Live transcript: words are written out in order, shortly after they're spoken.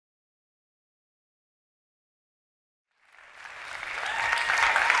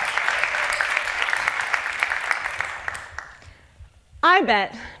I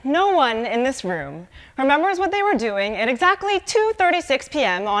bet no one in this room remembers what they were doing at exactly 2:36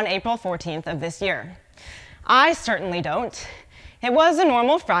 p.m. on April 14th of this year. I certainly don't. It was a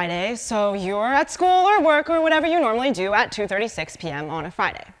normal Friday, so you're at school or work or whatever you normally do at 2:36 p.m. on a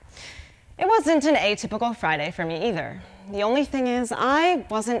Friday. It wasn't an atypical Friday for me either. The only thing is, I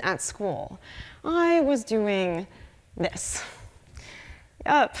wasn't at school. I was doing this.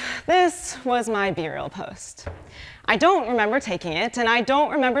 Yup, this was my B-reel post. I don't remember taking it, and I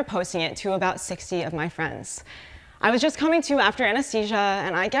don't remember posting it to about 60 of my friends. I was just coming to after anesthesia,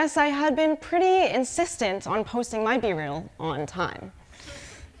 and I guess I had been pretty insistent on posting my B-reel on time.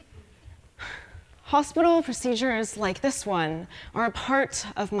 Hospital procedures like this one are a part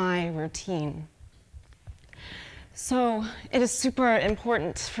of my routine. So it is super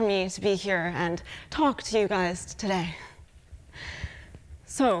important for me to be here and talk to you guys today.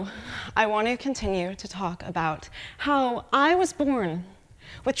 So I want to continue to talk about how I was born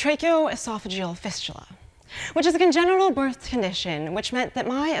with tracheoesophageal fistula, which is a congenital birth condition which meant that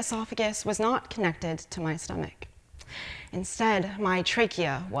my esophagus was not connected to my stomach. Instead, my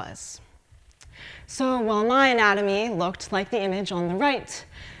trachea was. So while my anatomy looked like the image on the right,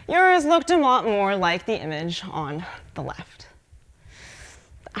 yours looked a lot more like the image on the left.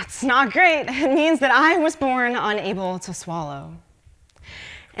 That's not great. It means that I was born unable to swallow.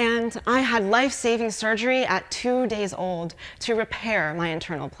 And I had life-saving surgery at 2 days old to repair my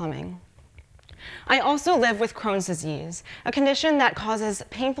internal plumbing. I also live with Crohn's disease, a condition that causes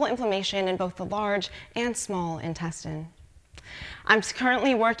painful inflammation in both the large and small intestine. I'm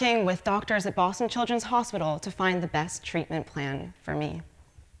currently working with doctors at Boston Children's Hospital to find the best treatment plan for me.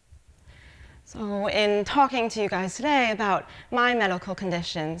 So in talking to you guys today about my medical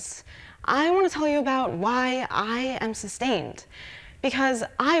conditions, I want to tell you about why I am sustained. Because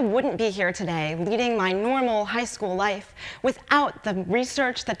I wouldn't be here today leading my normal high school life without the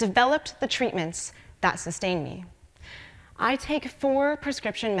research that developed the treatments that sustain me. I take 4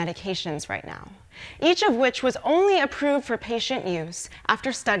 prescription medications right now, each of which was only approved for patient use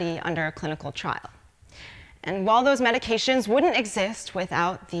after study under a clinical trial. And while those medications wouldn't exist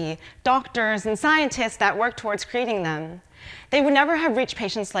without the doctors and scientists that work towards creating them, they would never have reached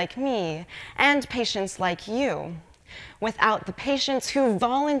patients like me and patients like you without the patients who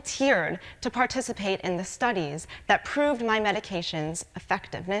volunteered to participate in the studies that proved my medication's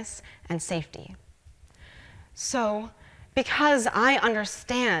effectiveness and safety. So, because I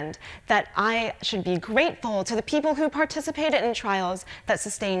understand that I should be grateful to the people who participated in trials that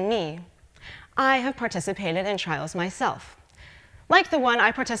sustained me, I have participated in trials myself, like the one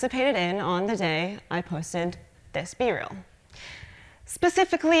I participated in on the day I posted this B-reel.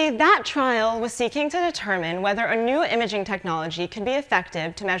 Specifically, that trial was seeking to determine whether a new imaging technology could be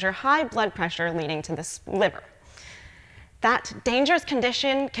effective to measure high blood pressure leading to the liver. That dangerous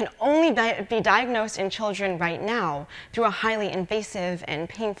condition can only be diagnosed in children right now through a highly invasive and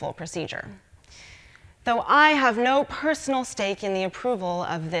painful procedure. Though I have no personal stake in the approval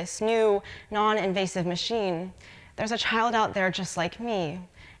of this new non-invasive machine, there's a child out there just like me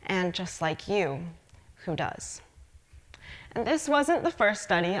and just like you who does. And this wasn't the first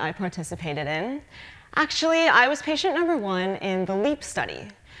study I participated in. Actually, I was patient number 1 in the LEAP study,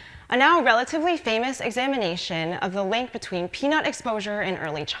 a now relatively famous examination of the link between peanut exposure in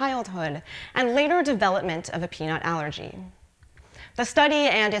early childhood and later development of a peanut allergy. The study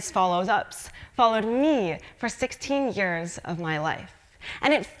and its follow-ups followed me for 16 years of my life,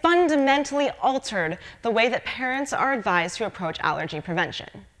 and it fundamentally altered the way that parents are advised to approach allergy prevention.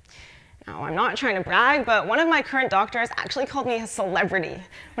 Now, I'm not trying to brag, but one of my current doctors actually called me a celebrity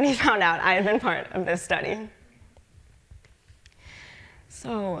when he found out I had been part of this study.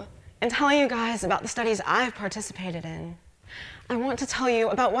 So, in telling you guys about the studies I've participated in, I want to tell you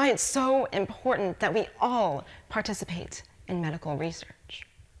about why it's so important that we all participate in medical research.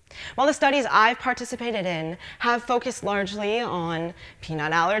 While the studies I've participated in have focused largely on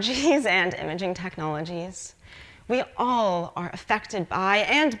peanut allergies and imaging technologies, we all are affected by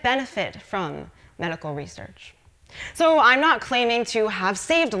and benefit from medical research. So I'm not claiming to have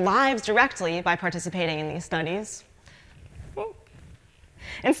saved lives directly by participating in these studies.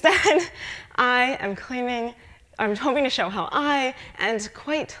 Instead, I'm hoping to show how I, and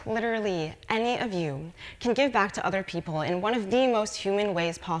quite literally any of you, can give back to other people in one of the most human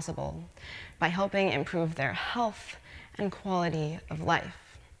ways possible by helping improve their health and quality of life.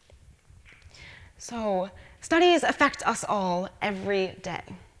 So, studies affect us all every day.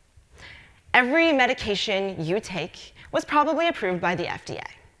 Every medication you take was probably approved by the FDA.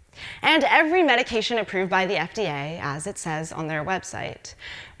 And every medication approved by the FDA, as it says on their website,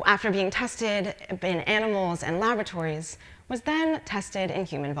 after being tested in animals and laboratories, was then tested in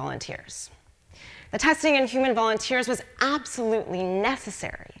human volunteers. The testing in human volunteers was absolutely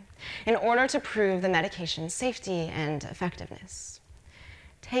necessary in order to prove the medication's safety and effectiveness.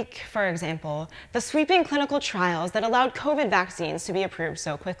 Take, for example, the sweeping clinical trials that allowed COVID vaccines to be approved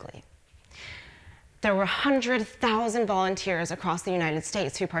so quickly. There were 100,000 volunteers across the United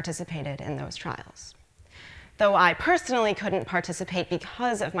States who participated in those trials. Though I personally couldn't participate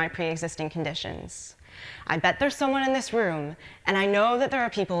because of my pre-existing conditions, I bet there's someone in this room, and I know that there are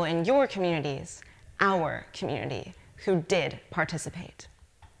people in your communities, our community, who did participate.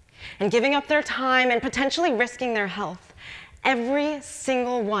 And giving up their time and potentially risking their health, every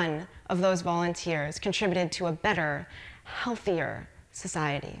single one of those volunteers contributed to a better, healthier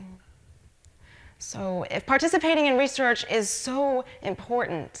society. So if participating in research is so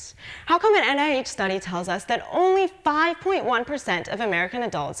important, how come an NIH study tells us that only 5.1% of American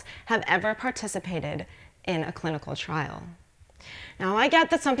adults have ever participated in a clinical trial? Now, I get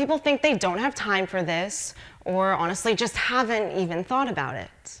that some people think they don't have time for this, or honestly just haven't even thought about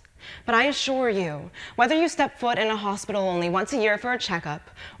it. But I assure you, whether you step foot in a hospital only once a year for a checkup,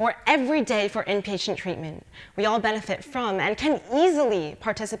 or every day for inpatient treatment, we all benefit from and can easily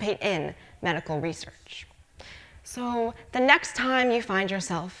participate in medical research. So the next time you find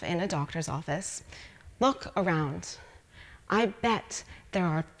yourself in a doctor's office, look around. I bet there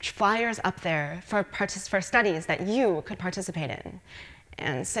are flyers up there for studies that you could participate in.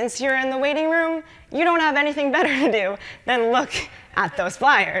 And since you're in the waiting room, you don't have anything better to do than look at those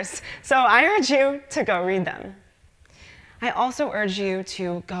flyers. So I urge you to go read them. I also urge you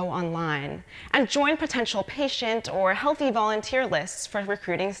to go online and join potential patient or healthy volunteer lists for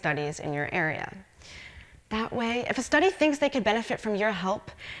recruiting studies in your area. That way, if a study thinks they could benefit from your help,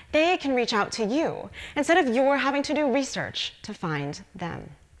 they can reach out to you instead of your having to do research to find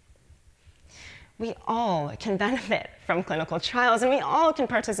them. We all can benefit from clinical trials, and we all can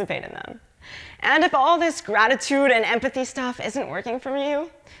participate in them. And if all this gratitude and empathy stuff isn't working for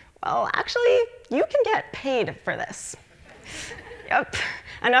you, well, actually, you can get paid for this. Yep.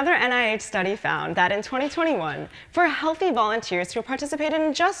 Another NIH study found that in 2021, for healthy volunteers who participated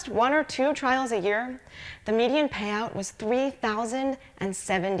in just 1 or 2 trials a year, the median payout was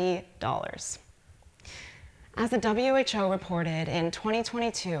 $3,070. As the WHO reported in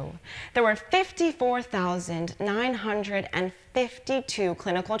 2022, there were 54,952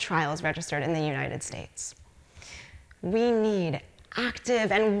 clinical trials registered in the United States. We need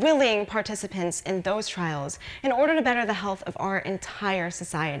active and willing participants in those trials in order to better the health of our entire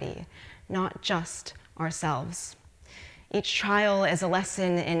society, not just ourselves. Each trial is a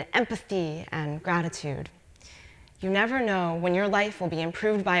lesson in empathy and gratitude. You never know when your life will be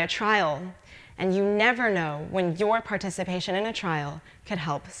improved by a trial, and you never know when your participation in a trial could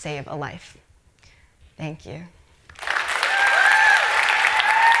help save a life. Thank you.